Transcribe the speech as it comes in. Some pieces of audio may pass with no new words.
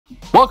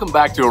Welcome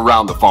back to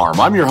Around the Farm.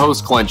 I'm your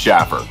host, Clint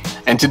Schaffer.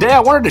 And today I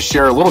wanted to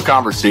share a little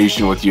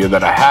conversation with you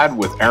that I had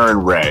with Aaron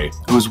Rahe,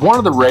 who's one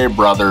of the Rahe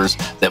brothers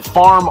that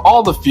farm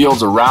all the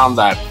fields around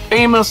that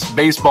famous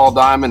baseball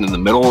diamond in the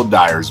middle of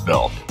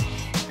Dyersville.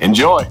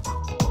 Enjoy.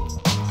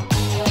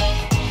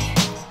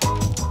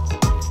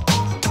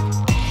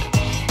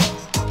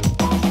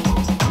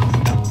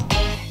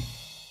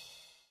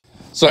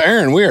 So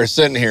Aaron, we are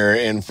sitting here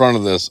in front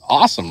of this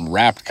awesome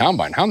wrapped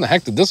combine. How in the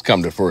heck did this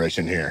come to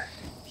fruition here?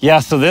 Yeah,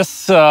 so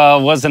this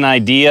was an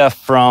idea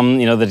from,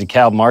 the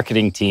DeKalb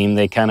marketing team.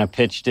 They kind of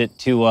pitched it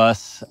to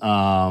us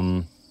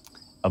about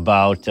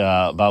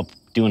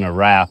doing a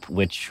wrap,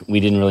 which we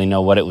didn't really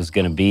know what it was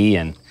going to be,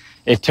 and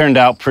it turned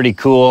out pretty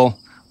cool.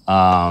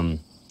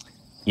 In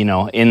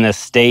the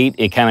state,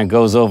 it kind of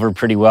goes over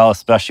pretty well,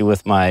 especially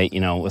with my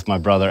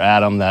brother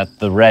Adam. That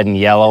the red and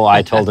yellow.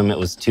 I told him it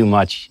was too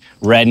much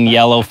red and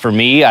yellow for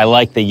me. I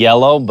like the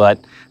yellow, but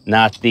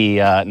not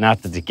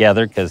the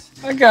together, because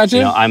I got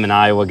you. I'm an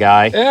Iowa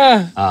guy.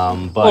 Yeah.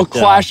 But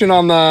clashing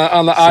on the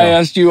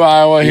ISU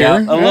Iowa here. Yeah,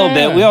 a little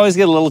bit. We always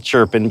get a little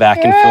chirping back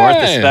and forth,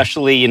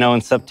 especially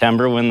in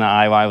September when the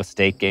Iowa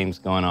State game's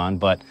going on.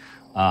 But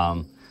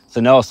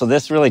so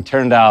this really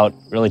turned out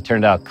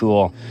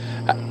cool.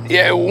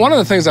 Yeah, one of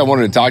the things I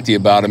wanted to talk to you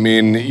about, I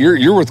mean,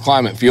 you're with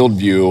Climate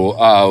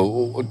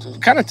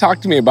FieldView. Kind of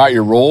talk to me about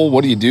your role.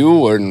 What do you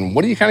do, and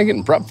what are you kind of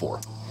getting prepped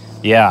for?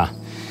 Yeah.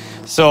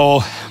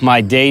 So my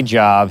day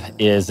job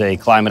is a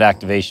climate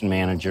activation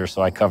manager,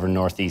 so I cover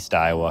Northeast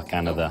Iowa,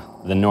 kind of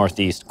the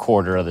northeast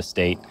quarter of the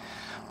state.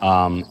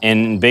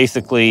 And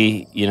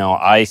basically,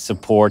 I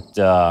support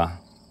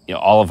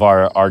all of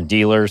our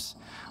dealers,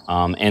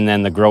 and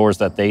then the growers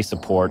that they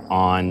support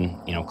on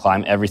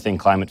everything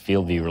Climate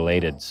FieldView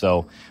related.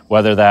 So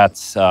whether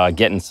that's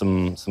getting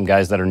some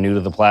guys that are new to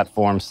the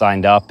platform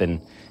signed up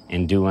and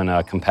doing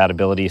a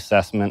compatibility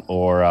assessment,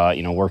 or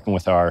working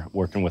with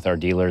our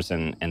dealers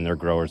and their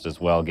growers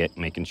as well,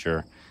 making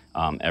sure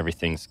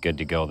everything's good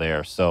to go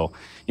there. So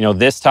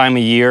this time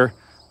of year,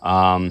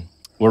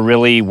 we're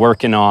really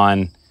working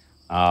on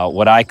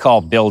what I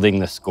call building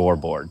the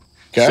scoreboard.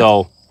 Okay.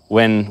 So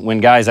when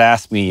guys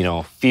ask me,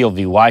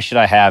 FieldView, why should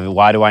I have it?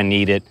 Why do I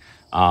need it?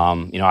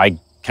 I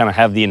kind of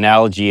have the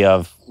analogy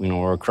of,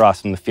 we're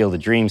across from the Field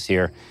of Dreams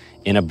here.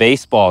 In a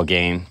baseball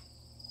game,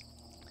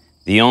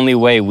 the only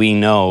way we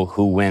know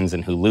who wins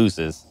and who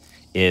loses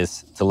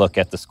is to look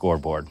at the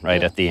scoreboard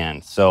right at the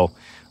end. So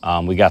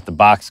we got the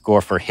box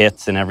score for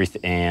hits and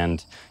everything,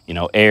 and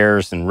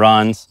errors and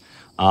runs.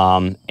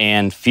 And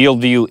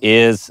FieldView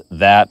is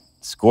that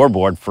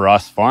scoreboard for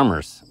us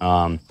farmers.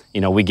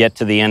 We get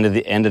to the end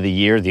of the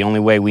year. The only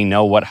way we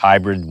know what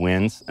hybrid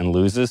wins and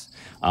loses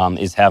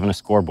is having a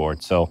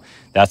scoreboard. So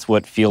that's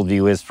what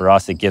FieldView is for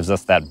us. It gives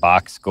us that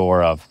box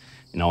score of,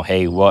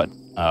 hey, what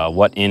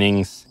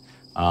innings.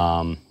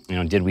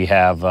 Did we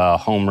have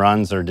home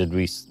runs, or did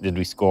we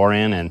score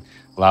in, and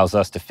allows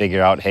us to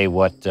figure out, hey,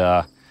 what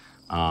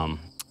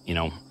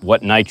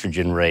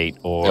nitrogen rate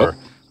or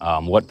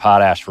what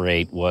potash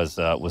rate was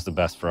the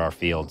best for our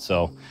field.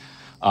 So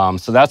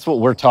that's what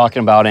we're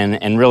talking about,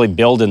 and really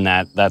building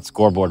that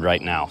scoreboard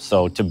right now.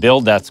 So to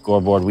build that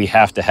scoreboard, we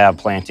have to have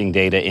planting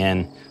data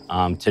in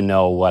to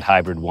know what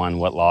hybrid won,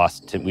 what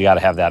lost. We got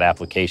to have that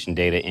application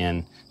data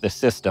in the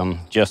system,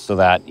 just so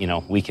that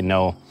we can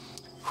know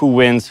who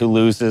wins, who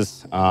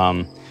loses.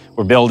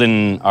 We're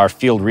building our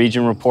field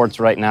region reports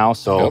right now.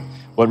 So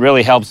what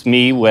really helps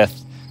me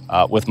with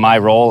my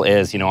role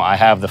is, I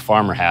have the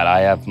farmer hat.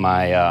 I have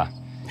my,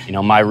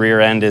 my rear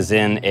end is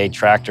in a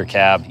tractor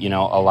cab, a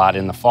lot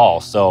in the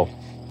fall. So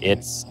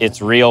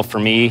it's real for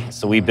me.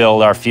 So we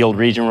build our field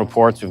region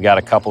reports. We've got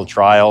a couple of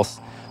trials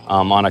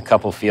on a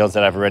couple of fields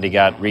that I've already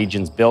got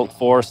regions built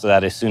for, so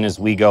that as soon as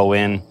we go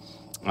in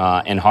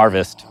and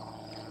harvest,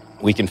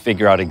 we can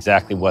figure out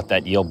exactly what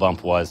that yield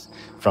bump was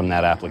from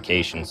that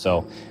application.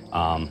 So,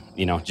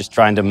 just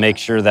trying to make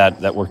sure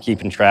that we're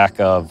keeping track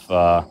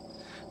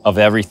of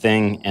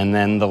everything. And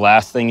then the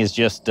last thing is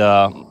just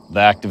the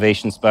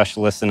activation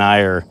specialists and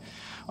I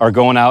are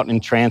going out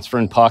and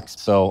transferring pucks.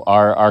 So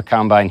our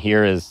combine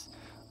here is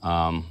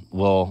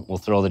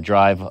we'll throw the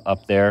drive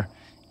up there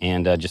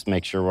and just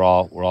make sure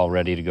we're all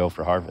ready to go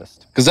for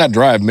harvest. Because that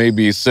drive may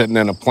be sitting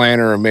in a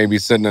planter or maybe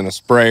sitting in a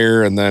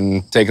sprayer, and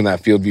then taking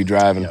that FieldView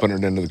drive and putting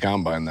it into the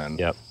combine then.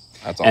 Yep.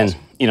 That's awesome. And,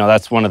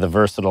 that's one of the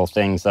versatile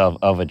things of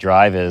a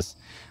drive is,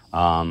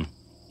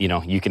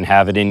 you can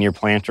have it in your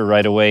planter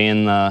right away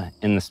in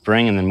the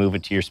spring, and then move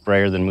it to your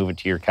sprayer, then move it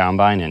to your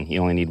combine, and you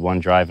only need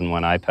one drive and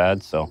one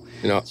iPad. So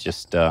it's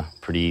just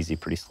pretty easy,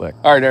 pretty slick.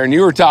 All right, Aaron,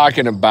 you were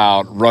talking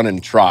about running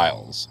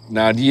trials.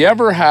 Now, do you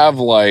ever have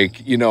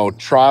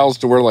trials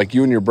to where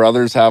you and your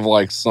brothers have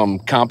some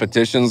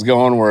competitions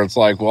going where it's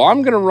well,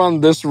 I'm going to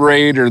run this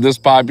rate or this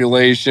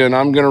population,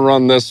 I'm going to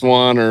run this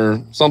one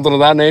or something of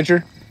that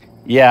nature?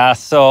 Yeah,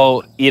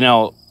 so,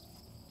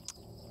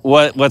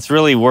 what's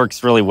really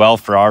works really well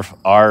for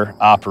our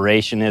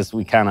operation is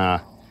we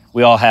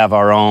all have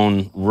our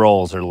own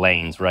roles or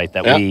lanes, right?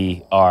 That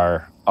we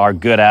are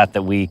good at,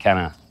 that we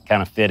kind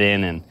of fit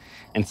in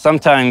And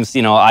sometimes,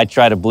 you know, I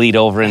try to bleed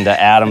over into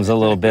Adam's a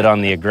little bit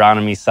on the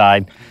agronomy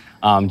side,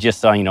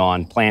 just on, you know,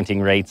 on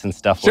planting rates and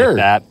stuff like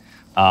that.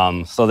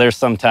 So there's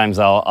sometimes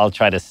I'll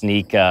try to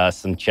sneak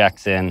some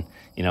checks in,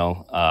 you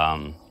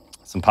know,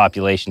 some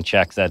population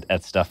checks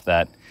at stuff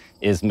that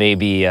is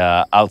maybe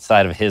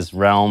outside of his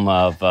realm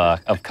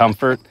of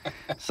comfort.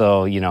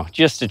 So, you know,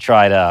 just to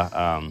try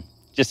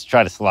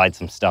to slide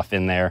some stuff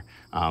in there,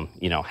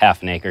 you know,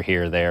 half an acre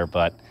here or there.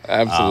 But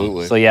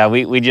absolutely. So yeah,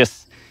 we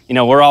just, you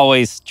know, we're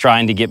always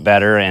trying to get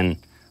better, and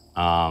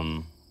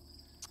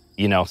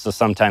you know, so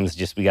sometimes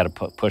just we got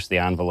to push the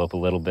envelope a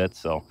little bit.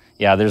 So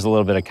yeah, there's a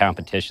little bit of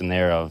competition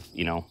there of,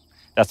 you know,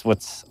 that's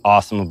what's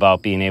awesome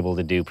about being able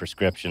to do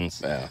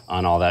prescriptions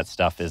on all that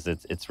stuff, is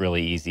it's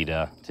really easy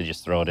to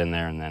just throw it in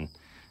there, and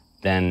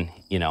then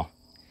you know,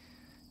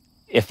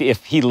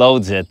 if he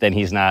loads it, then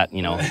he's not,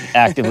 you know,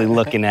 actively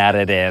looking at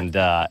it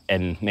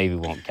and maybe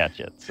won't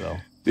catch it. So.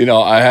 You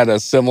know, I had a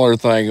similar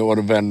thing. It would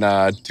have been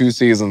 2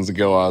 seasons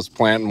ago. I was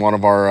planting one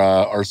of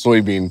our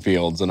soybean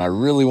fields, and I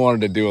really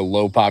wanted to do a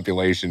low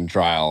population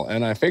trial.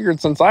 And I figured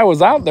since I was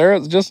out there,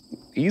 it's just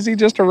easy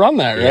just to run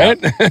that,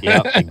 right?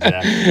 Yep,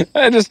 exactly.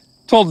 I just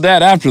told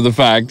Dad after the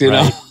fact, you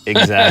know?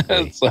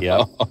 Exactly. So,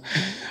 yep.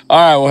 All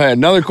right, well, hey,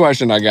 another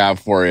question I got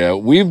for you.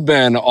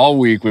 All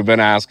week, we've been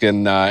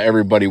asking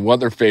everybody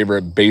what their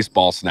favorite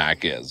baseball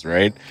snack is,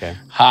 right? Okay.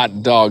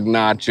 Hot dog,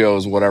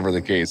 nachos, whatever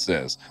the case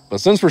is. But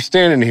since we're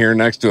standing here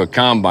next to a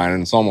combine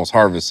and it's almost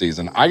harvest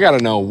season, I got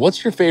to know,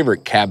 what's your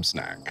favorite cab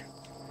snack?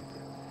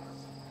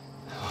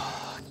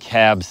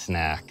 Cab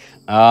snack.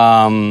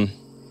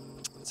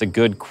 It's a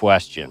good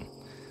question.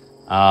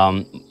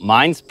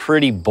 Mine's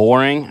pretty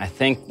boring. I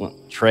think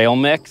trail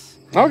mix.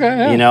 Okay,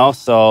 yeah. You know,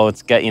 so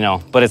it's got, you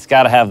know, but it's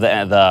got to have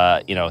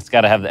the you know, it's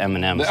got to have the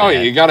M&Ms. Oh, yeah,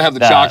 you got to have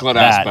the chocolate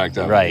aspect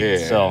of it. Right.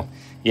 Yeah. So,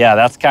 yeah,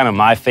 that's kind of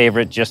my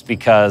favorite, just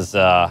because,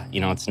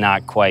 you know, it's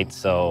not quite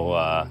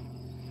so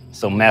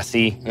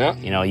messy. Yeah.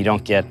 You know, you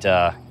don't get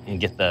the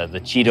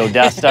Cheeto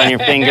dust on your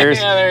fingers.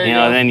 Yeah, there you go.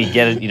 Know, then you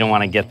get it. You don't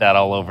want to get that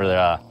all over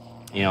the,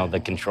 you know, the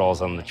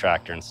controls on the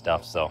tractor and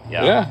stuff. So,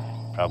 yeah.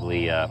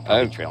 Probably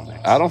trail mix.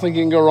 I don't think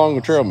you can go wrong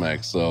with trail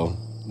mix. So,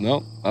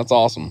 no, that's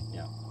awesome.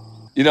 Yeah.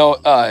 You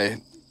know,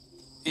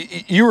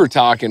 you were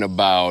talking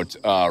about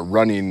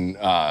running,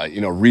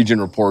 you know, region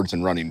reports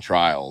and running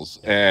trials.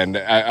 And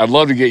I'd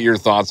love to get your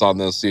thoughts on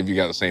this, see if you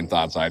got the same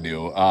thoughts I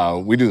do.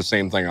 We do the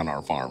same thing on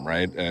our farm,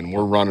 right? And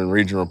we're running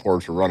region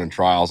reports, we're running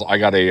trials. I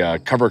got a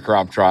cover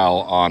crop trial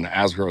on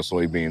Asgrow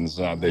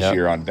soybeans this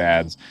year on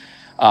Dad's.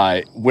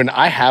 When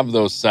I have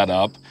those set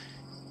up,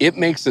 it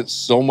makes it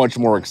so much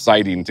more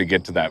exciting to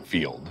get to that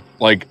field.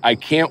 Like, I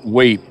can't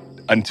wait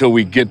until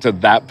we get to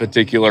that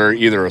particular,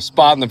 either a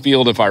spot in the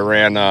field if I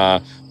ran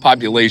a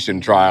population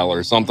trial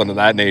or something of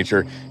that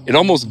nature. It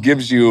almost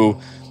gives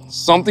you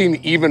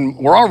something even,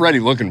 we're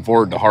already looking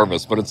forward to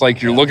harvest, but it's like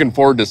you're looking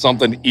forward to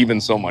something even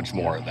so much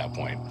more at that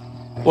point.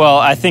 Well,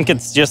 I think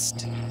it's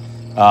just,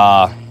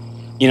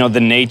 you know,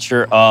 the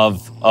nature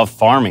of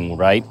farming,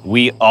 right?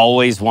 We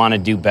always want to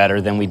do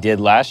better than we did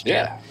last year.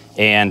 Yeah.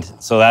 And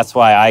so that's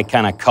why I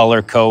kind of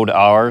color code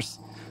ours.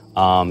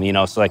 You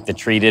know, so like the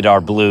treated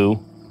are blue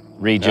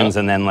regions,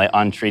 and then like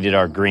untreated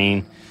are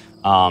green.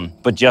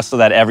 But just so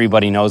that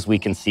everybody knows, we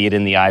can see it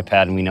in the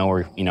iPad, and we know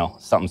where, you know,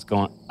 something's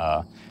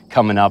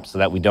coming up, so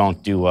that we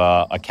don't do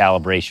a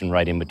calibration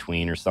right in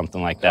between or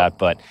something like that.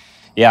 But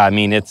yeah, I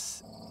mean,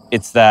 it's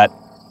that,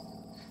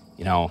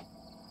 you know,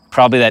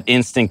 probably that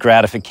instant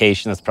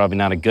gratification. That's probably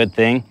not a good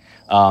thing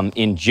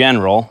in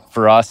general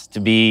for us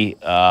to be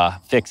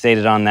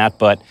fixated on that.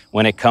 But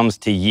when it comes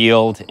to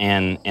yield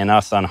and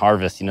us on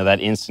harvest, you know, that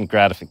instant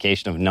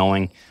gratification of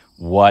knowing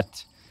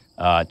what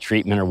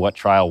treatment or what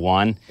trial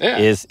won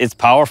it's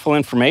powerful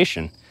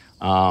information.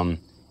 And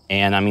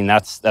I mean,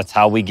 that's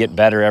how we get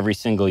better every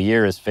single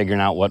year, is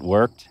figuring out what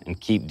worked and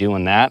keep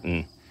doing that,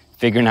 and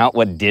figuring out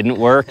what didn't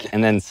work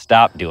and then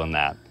stop doing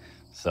that.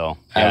 So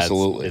yeah,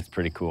 absolutely, it's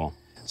pretty cool.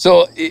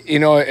 So, you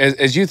know,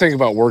 as you think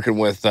about working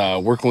with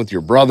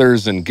your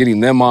brothers and getting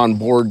them on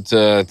board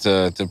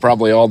to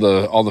probably all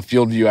the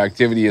FieldView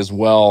activity as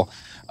well,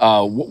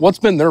 what's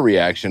been their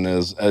reaction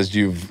as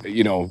you've,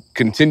 you know,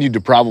 continued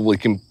to probably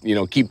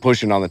keep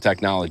pushing on the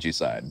technology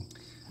side?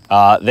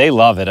 They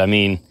love it. I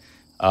mean,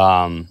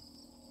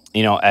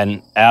 you know,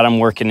 and Adam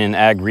working in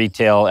ag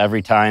retail,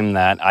 every time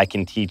that I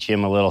can teach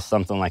him a little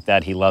something like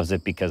that, he loves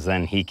it, because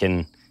then he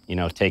can, you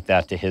know, take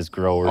that to his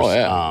growers. Oh,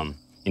 yeah.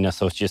 You know,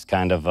 so it's just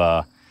kind of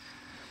a,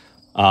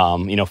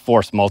 you know,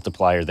 force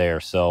multiplier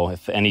there. So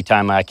if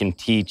anytime I can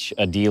teach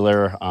a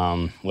dealer,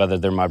 whether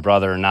they're my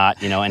brother or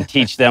not, you know, and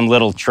teach them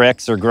little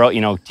tricks, or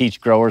teach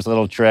growers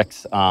little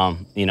tricks,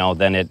 you know,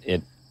 then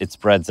it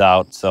spreads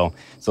out. So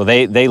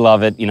they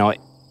love it, you know,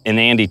 and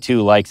Andy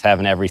too likes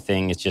having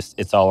everything.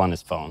 It's all on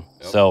his phone.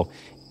 Yep. So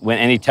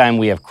anytime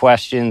we have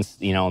questions,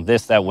 you know,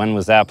 this, that, when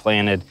was that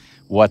planted,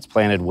 what's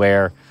planted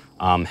where,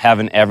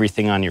 having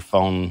everything on your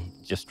phone,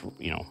 just,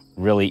 you know,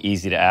 really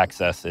easy to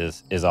access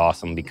is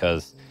awesome,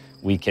 because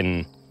we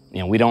can, you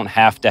know, we don't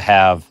have to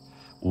have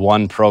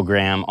one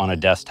program on a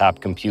desktop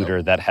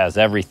computer that has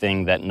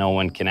everything that no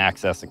one can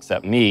access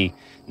except me.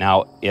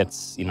 Now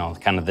it's,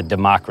 kind of the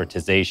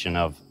democratization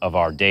of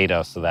our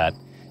data so that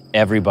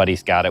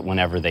everybody's got it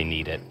whenever they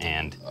need it,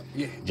 and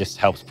just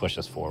helps push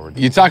us forward.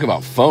 You talk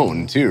about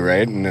phone too,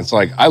 right? And it's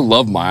like, I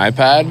love my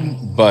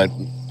iPad, but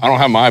I don't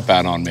have my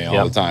iPad on me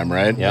all the time,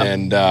 right?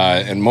 Yep.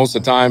 And most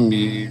of the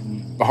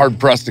time, hard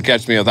pressed to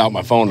catch me without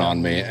my phone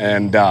on me.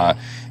 And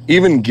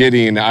even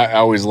getting, I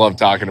always love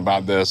talking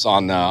about this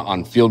on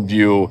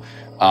FieldView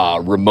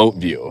remote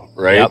view,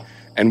 right? Yep.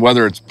 And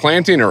whether it's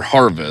planting or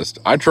harvest,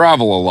 I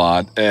travel a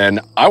lot and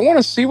I want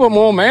to see what my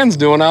old man's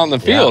doing out in the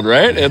field,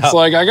 right? It's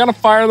like, I got to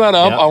fire that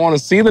up. I want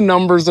to see the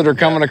numbers that are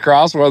coming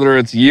across, whether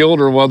it's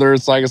yield or whether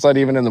it's, like I said,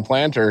 even in the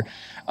planter.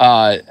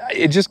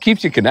 It just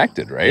keeps you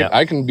connected, right?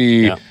 I can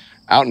be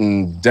out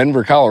in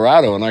Denver,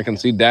 Colorado, and I can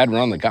see Dad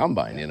run the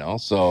combine,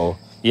 so.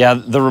 Yeah,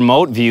 the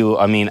remote view,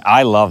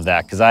 I love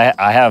that because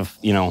I have,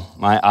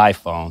 my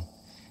iPhone,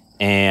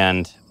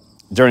 and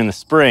during the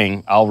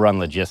spring, I'll run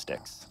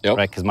logistics.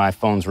 Right, because my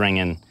phone's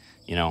ringing,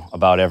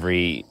 about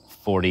every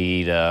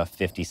 40 to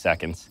 50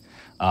 seconds,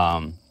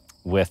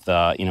 with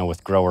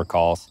grower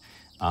calls.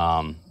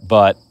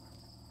 But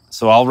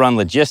so I'll run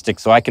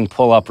logistics, so I can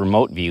pull up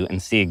remote view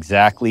and see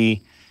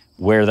exactly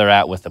where they're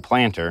at with the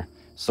planter,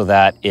 so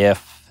that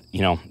if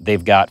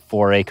they've got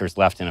 4 acres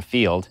left in a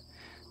field,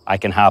 I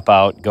can hop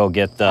out, go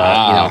get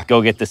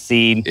the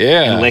seed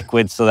and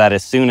liquid, so that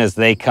as soon as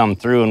they come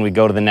through and we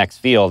go to the next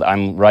field,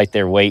 I'm right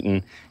there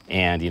waiting.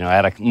 And,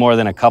 more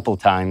than a couple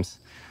times,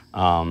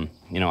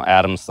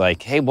 Adam's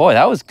like, "Hey, boy,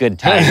 that was good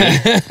timing."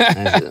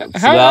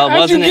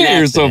 How'd you get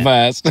here so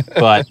fast?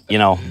 But,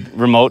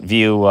 remote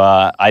view,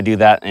 I do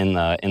that in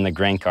the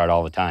grain cart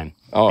all the time.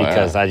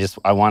 Because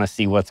I want to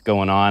see what's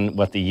going on,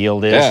 what the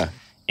yield is. Yeah.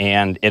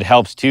 And it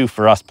helps, too,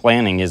 for us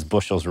planning is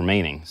bushels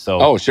remaining.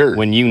 So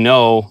when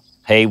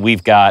hey,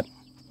 we've got,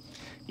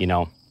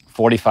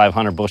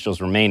 4,500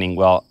 bushels remaining,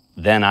 well,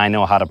 then I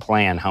know how to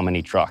plan how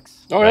many trucks.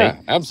 Yeah,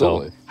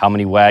 absolutely. So how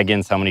many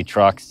wagons, how many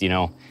trucks,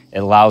 it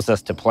allows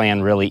us to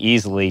plan really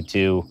easily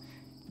do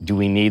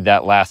we need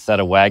that last set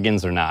of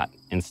wagons or not?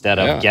 Instead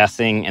of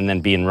guessing and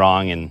then being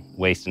wrong and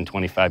wasting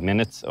 25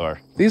 minutes or.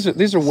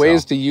 These are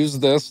ways to use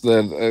this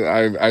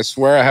that I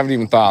swear I haven't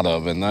even thought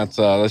of. And that's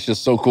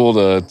just so cool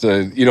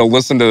to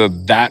listen to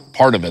that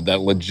part of it, that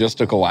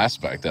logistical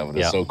aspect of it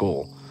is so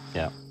cool.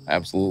 Yeah.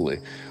 Absolutely.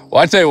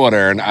 Well, I tell you what,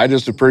 Aaron, I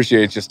just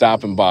appreciate you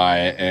stopping by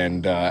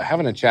and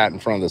having a chat in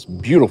front of this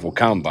beautiful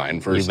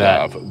combine, first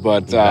off.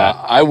 But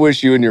I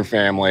wish you and your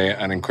family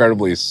an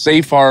incredibly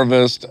safe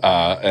harvest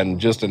and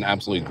just an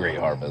absolutely great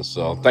harvest.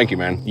 So thank you,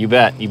 man. You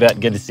bet.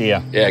 Good to see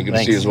you. Yeah, good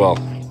to see you as well.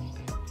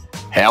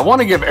 Hey, I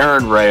want to give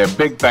Aaron Rahe a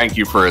big thank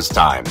you for his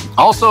time.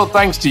 Also,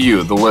 thanks to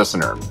you, the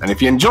listener. And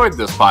if you enjoyed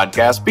this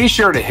podcast, be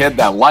sure to hit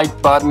that like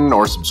button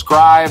or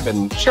subscribe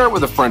and share it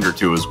with a friend or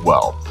two as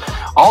well.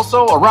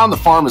 Also, Around the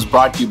Farm is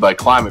brought to you by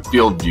Climate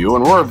FieldView,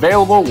 and we're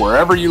available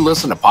wherever you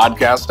listen to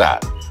podcasts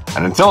at.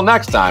 And until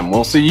next time,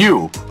 we'll see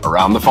you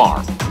around the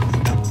farm.